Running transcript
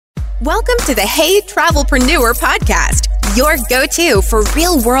Welcome to the Hey Travelpreneur podcast, your go-to for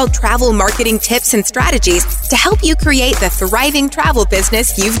real-world travel marketing tips and strategies to help you create the thriving travel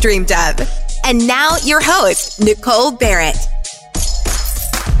business you've dreamed of. And now your host, Nicole Barrett.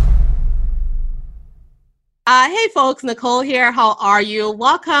 Hey folks, Nicole here. How are you?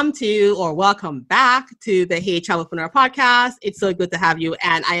 Welcome back to the Hey Travelpreneur podcast. It's so good to have you.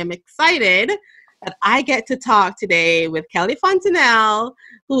 And I am excited that I get to talk today with Kelly Fontenelle,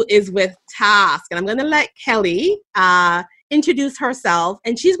 who is with Task. And I'm going to let Kelly introduce herself.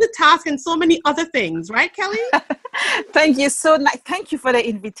 And she's with Task and so many other things, right, Kelly? Thank you Thank you for the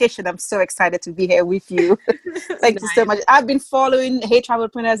invitation. I'm so excited to be here with you. Thank you so much. I've been following Hey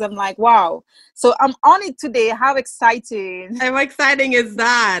Travelpreneurs. I'm like, wow. So I'm on it today. How exciting. How exciting is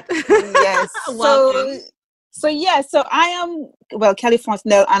that? Yes. Welcome. So I am, Kelly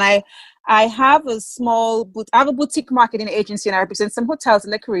Fontenelle, and I have a boutique marketing agency, and I represent some hotels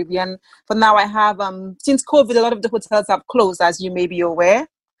in the Caribbean. For now, I have, since COVID, a lot of the hotels have closed, as you may be aware.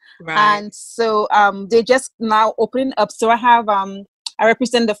 Right. And so they just now opening up. So I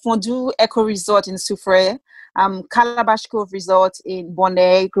represent the Fondue Eco Resort in Soufrière, Calabash Cove Resort in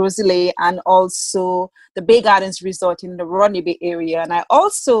Bonaire, Gros Islet, and also the Bay Gardens Resort in the Rodney Bay area. And I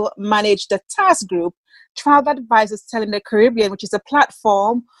also manage the Task Group, Travel Advisors Telling the Caribbean, which is a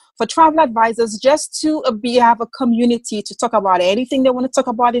platform for travel advisors just to have a community to talk about anything they want to talk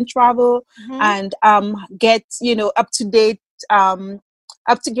about in travel, and get up to date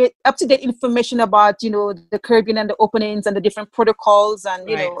information about the Caribbean and the openings and the different protocols and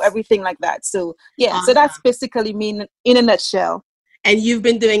everything like that. So Awesome. So that's basically me in a nutshell. And you've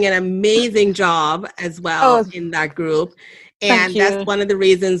been doing an amazing job as well in that group. And that's one of the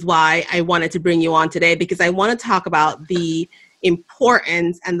reasons why I wanted to bring you on today, because I want to talk about the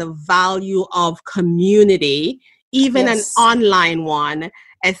importance and the value of community, even an online one,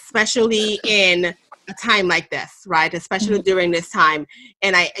 especially in a time like this, right? Especially during this time.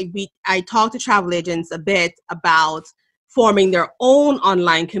 And I talk to travel agents a bit about forming their own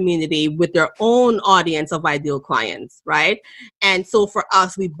online community with their own audience of ideal clients, right? And so for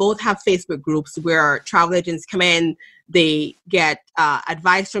us, we both have Facebook groups where travel agents come in, they get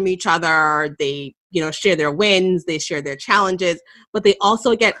advice from each other, they share their wins, they share their challenges, but they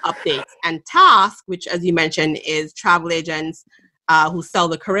also get updates. And Task, which as you mentioned is travel agents who sell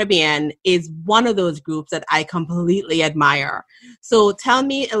the Caribbean, is one of those groups that I completely admire. So tell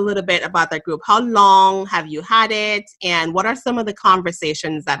me a little bit about that group. How long have you had it? And what are some of the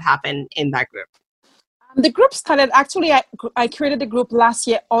conversations that happen in that group? The group started, actually, I created the group last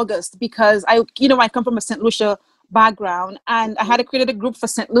year, August, because I come from a St. Lucia background, and I had created a group for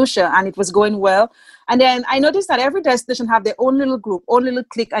St. Lucia, and it was going well. And then I noticed that every destination have their own little group, own little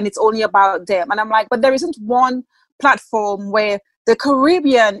clique, and it's only about them. And I'm like, but there isn't one platform where the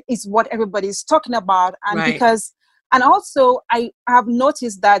Caribbean is what everybody's talking about. And and also I have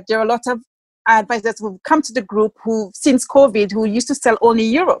noticed that there are a lot of advisors who've come to the group who, since COVID, who used to sell only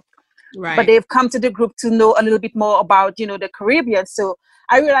Europe. Right. But they've come to the group to know a little bit more about, the Caribbean. So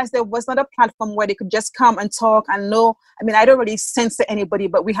I realized there was not a platform where they could just come and talk and know. I mean, I don't really censor anybody,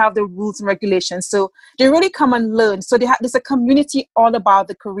 but we have the rules and regulations. So they really come and learn. So there's a community all about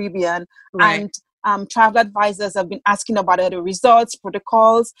the Caribbean. Right. And travel advisors have been asking about the results,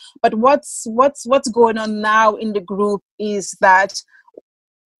 protocols. But what's going on now in the group is that,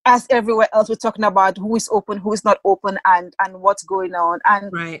 as everywhere else, we're talking about who is open, who is not open, and what's going on.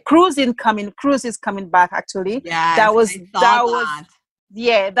 And cruise is coming back, actually. Yeah,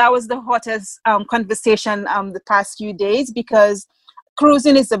 that was the hottest conversation the past few days, because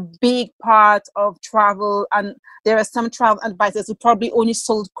cruising is a big part of travel, and there are some travel advisors who probably only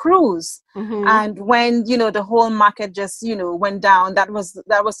sold cruise. And when the whole market just went down, that was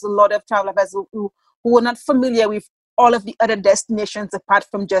a lot of travel advisors who were not familiar with all of the other destinations apart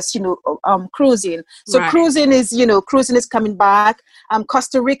from just cruising. So cruising is coming back.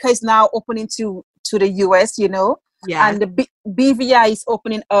 Costa Rica is now opening to the US, and the BVI is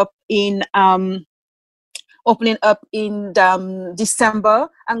opening up in December.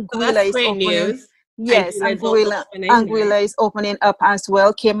 Anguilla is opening. News. Yes, Anguilla is opening up as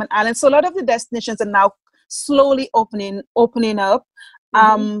well. Cayman Islands. So a lot of the destinations are now slowly opening up.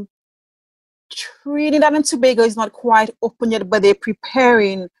 Trinidad and Tobago is not quite open yet, but they're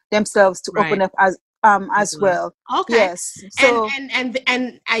preparing themselves to open up as well. Okay. Yes. So and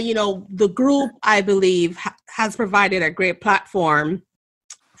the group, I believe, has provided a great platform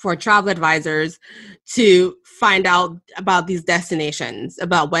for travel advisors to find out about these destinations,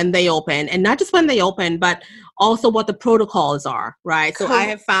 about when they open, and not just when they open, but also what the protocols are, right? So I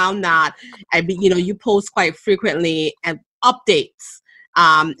have found that you post quite frequently and updates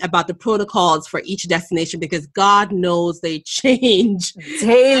about the protocols for each destination, because God knows they change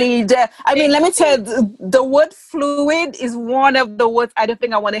daily. I mean, let me tell you, the word fluid is one of the words I don't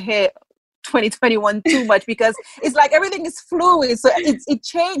think I want to hear 2021 too much, because it's like everything is fluid. So it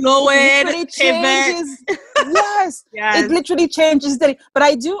changes. Fluid, it literally changes. Yes, yes, it literally changes daily. But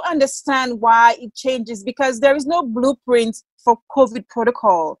I do understand why it changes, because there is no blueprint for COVID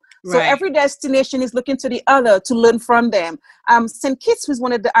protocol. So every destination is looking to the other to learn from them. St. Kitts, who's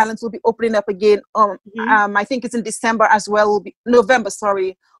one of the islands, will be opening up again. I think it's in December as well. November,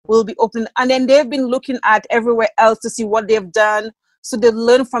 will be opening. And then they've been looking at everywhere else to see what they've done. So they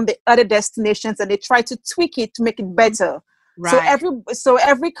learn from the other destinations and they try to tweak it to make it better. Right. So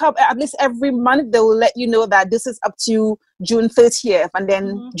every couple, at least every month, they will let you know that this is up to June 30th and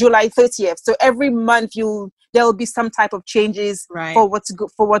then July 30th. So every month there will be some type of changes for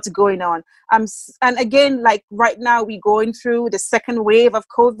what's going on. And again, like right now, we're going through the second wave of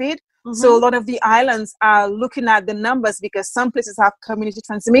COVID. So a lot of the islands are looking at the numbers, because some places have community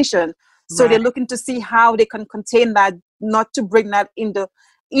transmission. So they're looking to see how they can contain that, not to bring that in the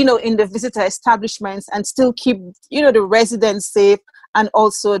visitor establishments, and still keep, the residents safe and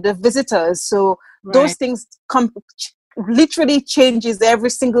also the visitors. So those things literally changes every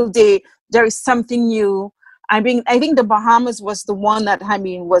single day. There is something new. I think the Bahamas was the one that,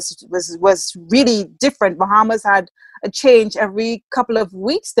 was really different. Bahamas had a change every couple of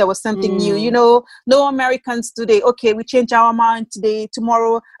weeks. There was something new. No Americans today. Okay, we change our mind today.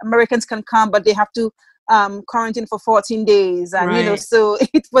 Tomorrow, Americans can come, but they have to quarantine for 14 days. And, so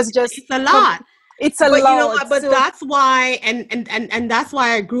it was just... It's a lot. It's a lot. But that's why, and that's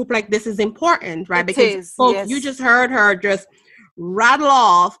why a group like this is important, right? Because folks, you just heard her just rattle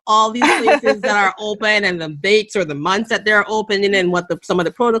off all these places that are open, and the dates or the months that they're opening, and what some of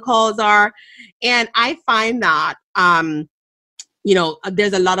the protocols are. And I find that,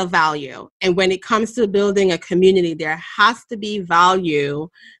 there's a lot of value. And when it comes to building a community, there has to be value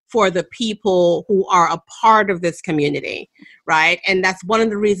for the people who are a part of this community, right? And that's one of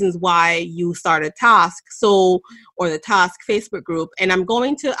the reasons why you started Task, or the Task Facebook group. And I'm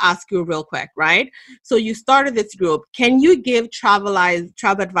going to ask you real quick, right? So you started this group. Can you give travel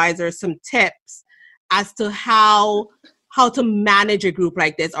advisors some tips as to how to manage a group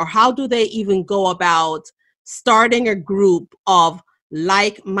like this, or how do they even go about starting a group of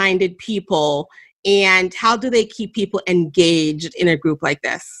like-minded people, and how do they keep people engaged in a group like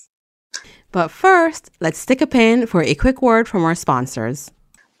this? But first, let's stick a pin for a quick word from our sponsors.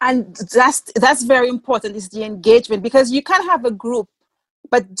 And that's very important, is the engagement, because you can have a group,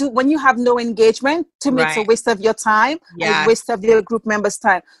 but when you have no engagement, to me, it's a waste of your time and a waste of your group members'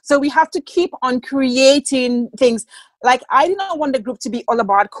 time. So we have to keep on creating things. Like, I did not want the group to be all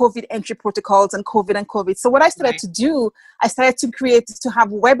about COVID entry protocols and COVID. So what I started to do, I started to have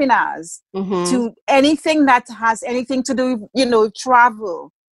webinars to anything that has anything to do with,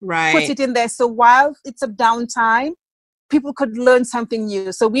 travel. Put it in there. So while it's a downtime, people could learn something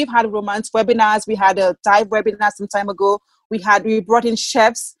new. So we've had romance webinars. We had a dive webinar some time ago. We brought in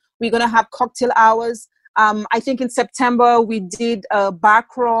chefs. We're going to have cocktail hours. I think in September, we did a bar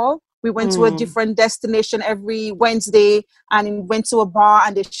crawl. We went to a different destination every Wednesday, and went to a bar,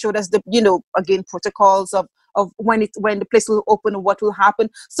 and they showed us the, again, protocols of when the place will open and what will happen.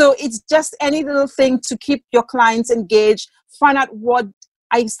 So it's just any little thing to keep your clients engaged, find out what.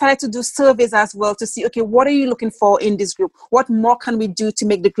 I started to do surveys as well to see, okay, what are you looking for in this group? What more can we do to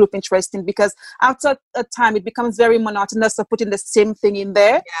make the group interesting? Because after a time, it becomes very monotonous of putting the same thing in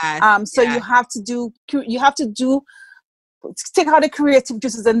there. So you have to take out the creative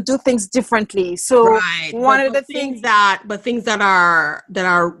juices and do things differently. So one of the things that are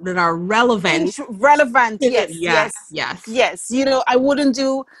relevant. Yes. I wouldn't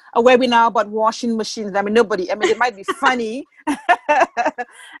do a webinar about washing machines. It might be funny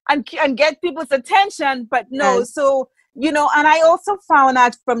and get people's attention, but no. Yes. So, and I also found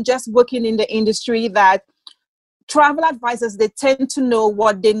out from just working in the industry that travel advisors, they tend to know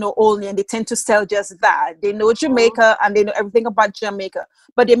what they know only, and they tend to sell just that. They know Jamaica and they know everything about Jamaica,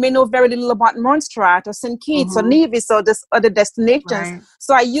 but they may know very little about Montserrat or St. Kitts or Nevis or this other destinations.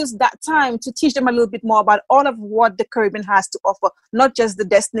 So I use that time to teach them a little bit more about all of what the Caribbean has to offer, not just the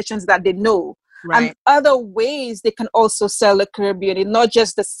destinations that they know. And other ways they can also sell the Caribbean, and not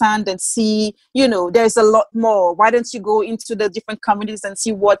just the sand and sea. There's a lot more. Why don't you go into the different communities and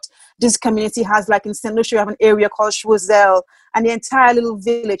see what this community has? Like in St. Lucia, you have an area called Choiseul, and the entire little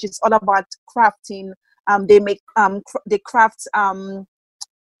village, it's all about crafting. They craft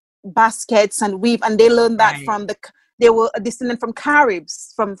baskets and weave, and they learn that they were descended from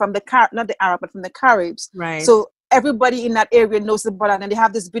Caribs, from the not the Arab, but from the Caribs. So everybody in that area knows about it, and they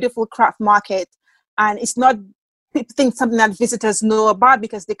have this beautiful craft market, and it's not people think something that visitors know about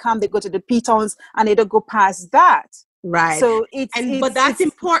because they go to the pitons and they don't go past that. Right. So but that's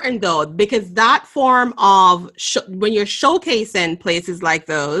important though, because that form of when you're showcasing places like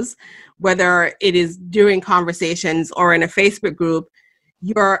those, whether it is during conversations or in a Facebook group,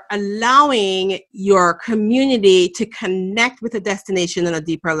 you're allowing your community to connect with a destination on a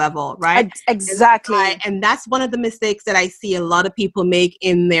deeper level, right? Exactly. And that's one of the mistakes that I see a lot of people make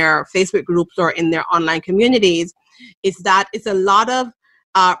in their Facebook groups or in their online communities, is that it's a lot of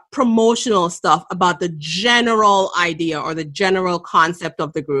promotional stuff about the general idea or the general concept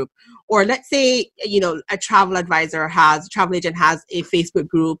of the group. Or let's say, a travel agent has a Facebook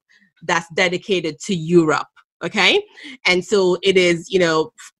group that's dedicated to Europe. Okay. And so it is,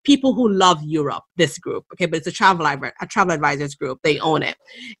 people who love Europe, this group. Okay. But it's a travel advisors group. They own it.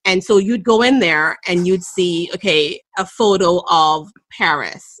 And so you'd go in there and you'd see, a photo of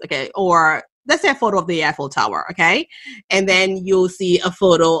Paris. Okay. Or let's say a photo of the Eiffel Tower. Okay. And then you'll see a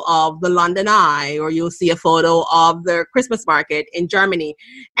photo of the London Eye, or you'll see a photo of the Christmas market in Germany.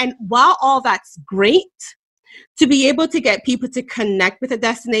 And while all that's great, to be able to get people to connect with a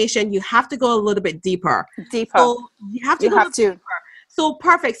destination, you have to go a little bit deeper. So you have to go deeper. So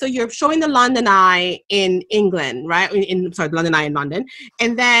perfect. So you're showing the London Eye in England, right? The London Eye in London,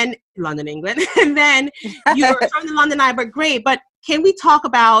 and then London, England, and then you're showing the London Eye. But great. But can we talk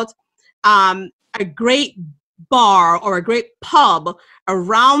about a great bar or a great pub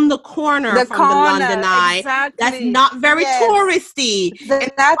around the corner from the London Eye? Exactly. That's not very touristy.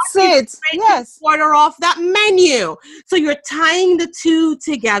 That's it. Yes. Order off that menu. So you're tying the two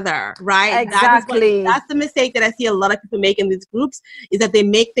together, right? Exactly. That's the mistake that I see a lot of people make in these groups, is that they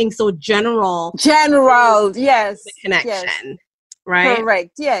make things so general. Yes. The connection. Yes. Right.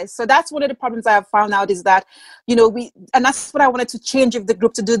 Correct. Yes. So that's one of the problems I have found out, is that, and that's what I wanted to change of the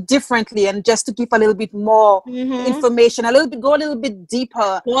group, to do differently, and just to give a little bit more information, go a little bit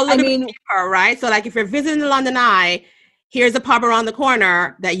deeper. Deeper, right? So like if you're visiting the London Eye, here's a pub around the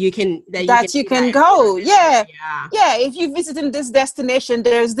corner that you can go. Yeah. If you're visiting this destination,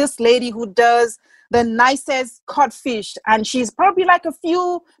 there's this lady who does the nicest codfish, and she's probably like a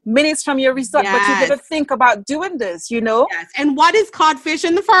few minutes from your resort, but you never think about doing this, Yes. And what is codfish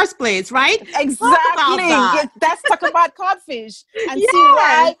in the first place, right? Exactly. Let's talk about codfish and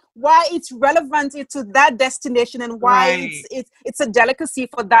see why it's relevant to that destination, and why it's a delicacy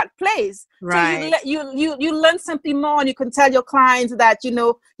for that place. Right. So you learn something more, and you can tell your clients that,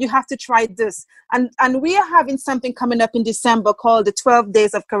 you have to try this. And we are having something coming up in December called the 12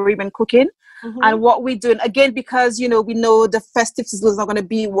 Days of Caribbean Cooking. And what we're doing, again, because, we know the festive season is not going to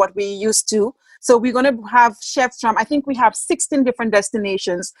be what we used to. So we're going to have chefs from, I think we have 16 different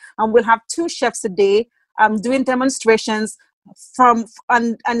destinations, and we'll have 2 chefs a day doing demonstrations and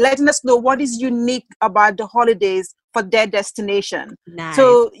letting us know what is unique about the holidays for their destination. Nice.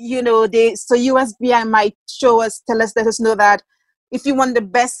 So, USVI might let us know that if you want the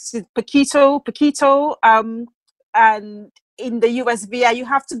best Paquito, and in the USVI, you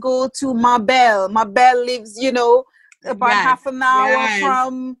have to go to Marbella. Marbella lives, about half an hour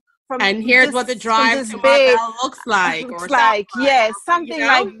from. And here's what the drive to Marbella looks like. Something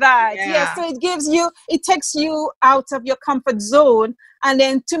like that. Yeah. So it takes you out of your comfort zone. And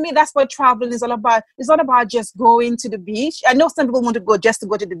then to me, that's what traveling is all about. It's not about just going to the beach. I know some people want to go just to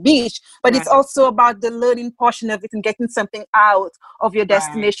go to the beach, but it's also about the learning portion of it and getting something out of your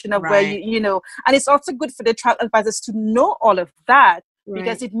destination of where and it's also good for the travel advisors to know all of that,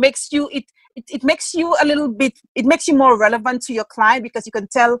 because it makes you it makes you a little bit, it makes you more relevant to your client, because you could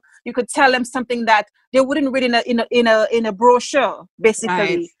tell them something that they wouldn't read in a brochure,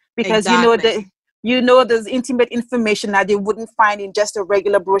 basically, because there's intimate information that they wouldn't find in just a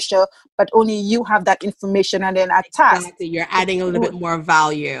regular brochure, but only you have that information. And then at TASC, you're adding a little bit more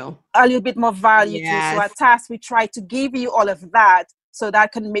value. Too. So at TASC, we try to give you all of that, so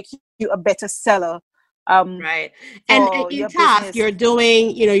that can make you a better seller. Right. And in TASC, you're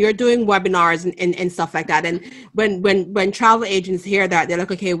doing webinars and stuff like that. And when travel agents hear that, they're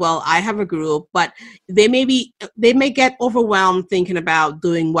like, okay, well, I have a group, but they may get overwhelmed thinking about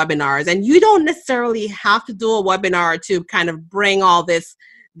doing webinars. And you don't necessarily have to do a webinar to kind of bring all these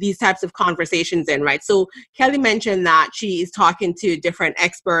types of conversations in, right? So Kelly mentioned that she is talking to different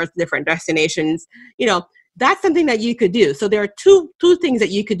experts, different destinations, that's something that you could do. So there are two things that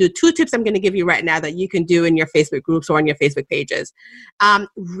you could do, 2 tips I'm going to give you right now that you can do in your Facebook groups or on your Facebook pages.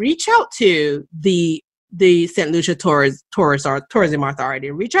 Reach out to the the St. Lucia Tourism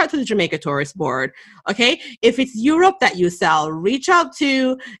Authority. Reach out to the Jamaica Tourist Board. Okay. If it's Europe that you sell, reach out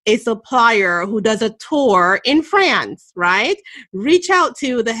to a supplier who does a tour in France, right? Reach out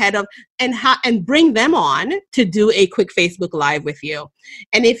to the head of and bring them on to do a quick Facebook Live with you.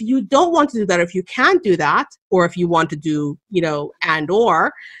 And if you don't want to do that, if you can't do that, or if you want to do,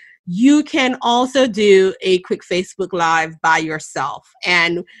 or you can also do a quick Facebook Live by yourself.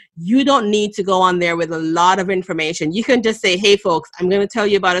 And you don't need to go on there with a lot of information. You can just say, hey, folks, I'm going to tell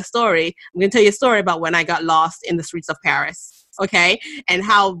you about a story. I'm going to tell you a story about when I got lost in the streets of Paris. Okay. And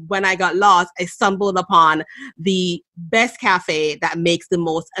how when I got lost, I stumbled upon the best cafe that makes the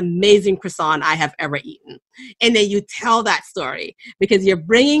most amazing croissant I have ever eaten. And then you tell that story because you're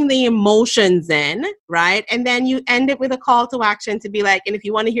bringing the emotions in, right? And then you end it with a call to action to be like, and if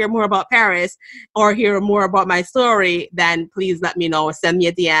you want to hear more about Paris or hear more about my story, then please let me know or send me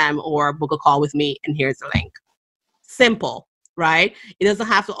a DM or book a call with me. And here's the link. Simple, right? It doesn't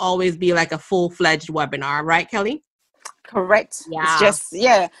have to always be like a full-fledged webinar, right, Kelly? Correct. Yeah. It's just,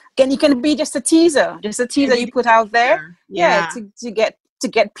 again, you can be just a teaser you put out there. Yeah. To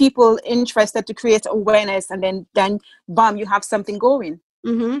get people interested, to create awareness, and then bam, you have something going.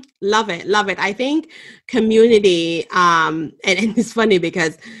 Mm-hmm. Love it. I think community, and it's funny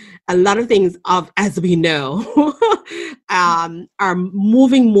because a lot of things as we know, are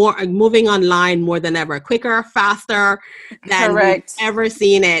moving online more than ever, quicker, faster than we've ever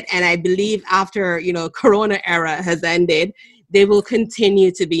seen it. And I believe after, Corona era has ended, they will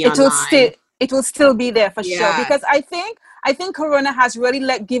continue to be online. It will still be there for sure. Because I think Corona has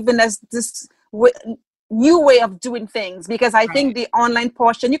really given us this new way of doing things, because I think the online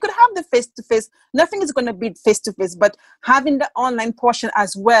portion, you could have the face-to-face, nothing is going to beat face-to-face, but having the online portion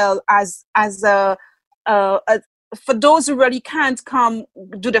as well as for those who really can't come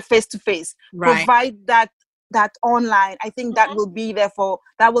do the face-to-face, provide that online. I think that will be there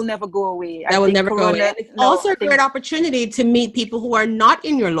that will never go away. That will never go away. It's also a great opportunity to meet people who are not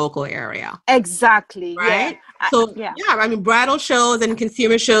in your local area. Exactly. Right. Yeah. So I mean, bridal shows and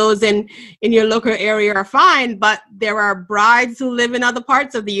consumer shows in your local area are fine, but there are brides who live in other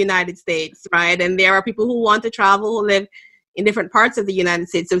parts of the United States, right? And there are people who want to travel who live in different parts of the United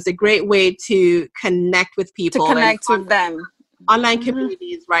States. So it's a great way to connect with people. To connect with them. Online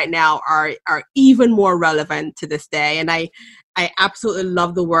communities right now are even more relevant to this day. And I absolutely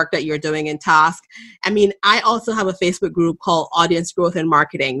love the work that you're doing in Task. I mean, I also have a Facebook group called Audience Growth and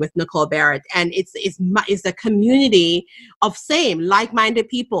Marketing with Nicole Barrett. And it's a community of like-minded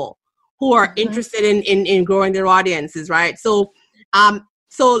people who are interested in growing their audiences, right? So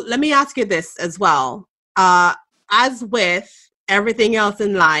let me ask you this as well. As with everything else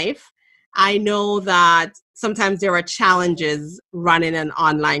in life, I know that sometimes there are challenges running an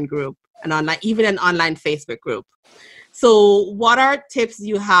online group, even an online Facebook group. So what are tips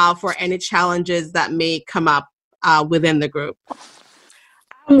you have for any challenges that may come up within the group?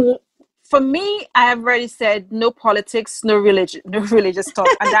 For me, I have already said no politics, no religious talk.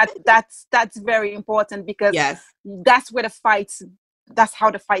 And that's very important, because that's where that's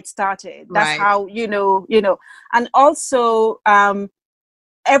how the fight started. That's how, and also,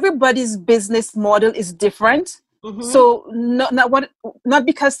 everybody's business model is different. Mm-hmm. So not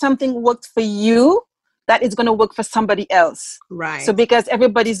because something worked for you, that is going to work for somebody else. Right. So because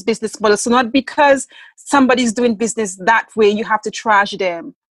everybody's business model, so not because somebody's doing business that way, you have to trash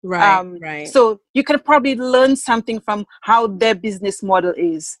them. Right. So you can probably learn something from how their business model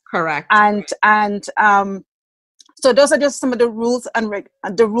is. Correct. And so those are just some of the rules and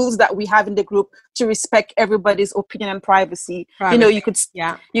the rules that we have in the group to respect everybody's opinion and privacy. You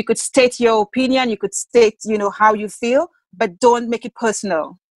could state your opinion, you could state, how you feel, but don't make it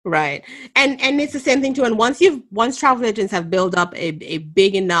personal. Right. And it's the same thing too. And once travel agents have built up a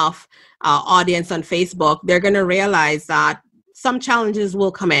big enough audience on Facebook, they're going to realize that some challenges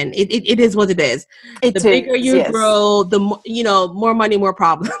will come in. It is what it is. The bigger you grow, the more money, more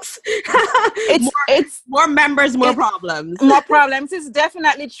problems. It's more members, more problems. More problems. It's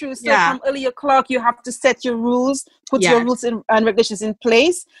definitely true. So from early o'clock, you have to set your rules, put your rules and regulations in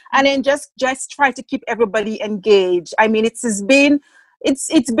place, and then just try to keep everybody engaged. I mean, it's been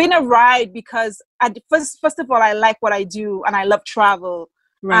a ride, because first of all, I like what I do and I love travel.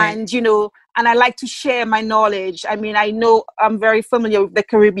 Right. And I like to share my knowledge. I mean, I know I'm very familiar with the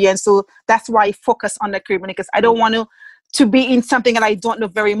Caribbean, so that's why I focus on the Caribbean, because I don't want to be in something that I don't know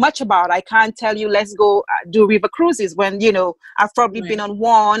very much about. I can't tell you, let's go do river cruises, when, I've probably been on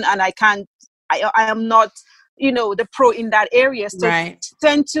one, and I am not, the pro in that area. So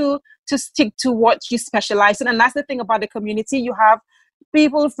tend to stick to what you specialize in. And that's the thing about the community. You have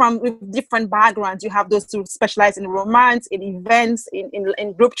people with different backgrounds. You have those who specialize in romance, in events,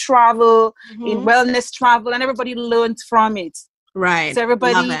 in group travel, in wellness travel, and everybody learns from it. Right. So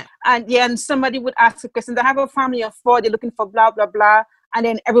everybody, and somebody would ask a question. They have a family of 4, they're looking for blah, blah, blah. And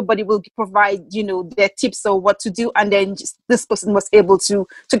then everybody will provide, their tips or what to do. And then this person was able to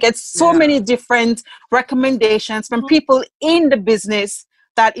get so many different recommendations from people in the business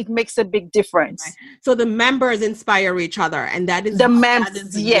that it makes a big difference. Right. So the members inspire each other, and that is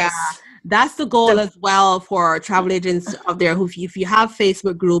that's the goal as well for travel agents out there who, if you have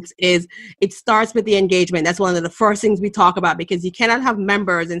Facebook groups, is it starts with the engagement. That's one of the first things we talk about, because you cannot have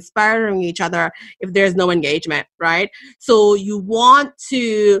members inspiring each other if there's no engagement, right? So you want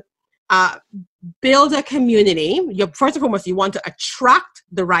to build a community. First and foremost, you want to attract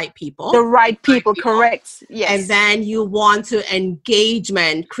the right people. Correct. Yes. And then you want to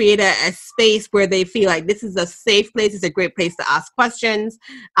create a space where they feel like this is a safe place. It's a great place to ask questions.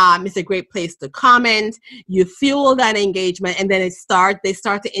 It's a great place to comment. You fuel that engagement, and then they start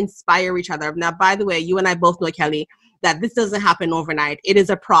to inspire each other. Now, by the way, you and I both know, Kelly, that this doesn't happen overnight. It is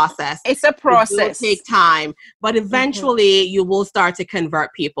a process. It's a process. It will take time, but eventually you will start to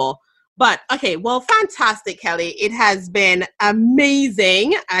convert people. But okay, well, fantastic, Kelly. It has been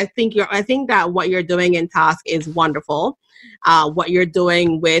amazing. I think that what you're doing in Task is wonderful. What you're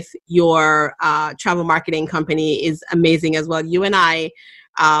doing with your travel marketing company is amazing as well. You and I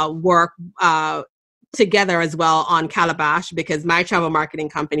work together as well on Calabash, because my travel marketing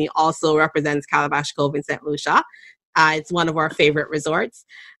company also represents Calabash Cove in St. Lucia. It's one of our favorite resorts.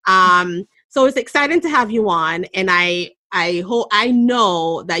 So it's exciting to have you on, and I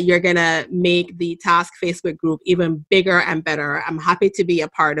know that you're going to make the Task Facebook group even bigger and better. I'm happy to be a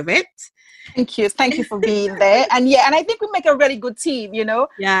part of it. Thank you for being there. And I think we make a really good team, Yes.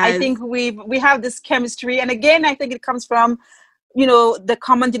 I think we have this chemistry. And again, I think it comes from, the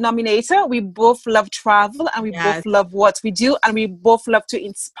common denominator. We both love travel, and we both love what we do, and we both love to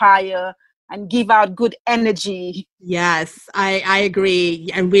inspire and give out good energy. Yes, I agree.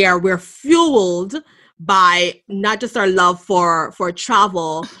 And we're fueled by not just our love for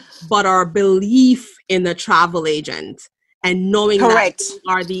travel, but our belief in the travel agent, and knowing that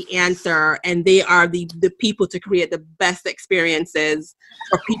they are the answer, and they are the people to create the best experiences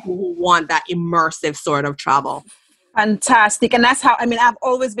for people who want that immersive sort of travel. Fantastic. And that's how, I've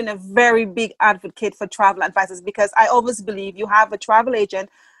always been a very big advocate for travel advisors, because I always believe you have a travel agent,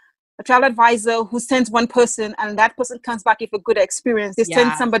 a travel advisor who sends one person, and that person comes back with a good experience. They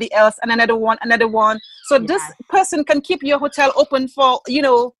send somebody else, and another one. So this person can keep your hotel open for,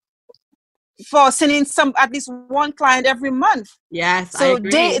 for sending at least one client every month. Yes, so I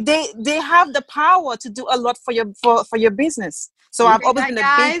agree. They have the power to do a lot for your business. So I've always been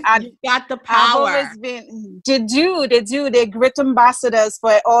you got the power. They're great ambassadors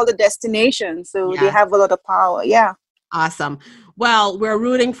for all the destinations. So they have a lot of power. Yeah. Awesome. Well, we're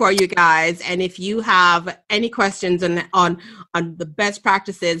rooting for you guys. And if you have any questions on the best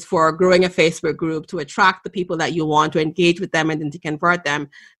practices for growing a Facebook group to attract the people that you want, to engage with them and then to convert them,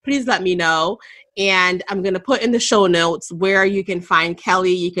 please let me know. And I'm going to put in the show notes where you can find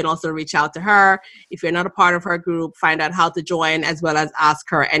Kelly. You can also reach out to her. If you're not a part of her group, find out how to join, as well as ask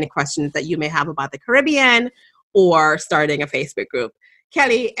her any questions that you may have about the Caribbean or starting a Facebook group.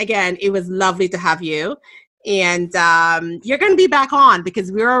 Kelly, again, it was lovely to have you. And you're going to be back on,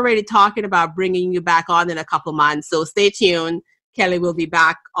 because we're already talking about bringing you back on in a couple months. So stay tuned. Kelly will be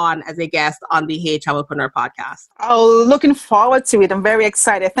back on as a guest on the Hey Travelpreneur podcast. Oh, looking forward to it. I'm very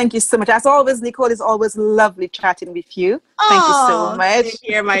excited. Thank you so much. As always, Nicole, it's always lovely chatting with you. Thank you so much. Same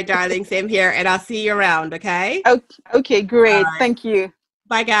here, my darling. Same here. And I'll see you around, okay? Okay, great. Right. Thank you.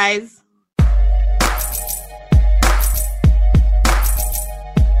 Bye, guys.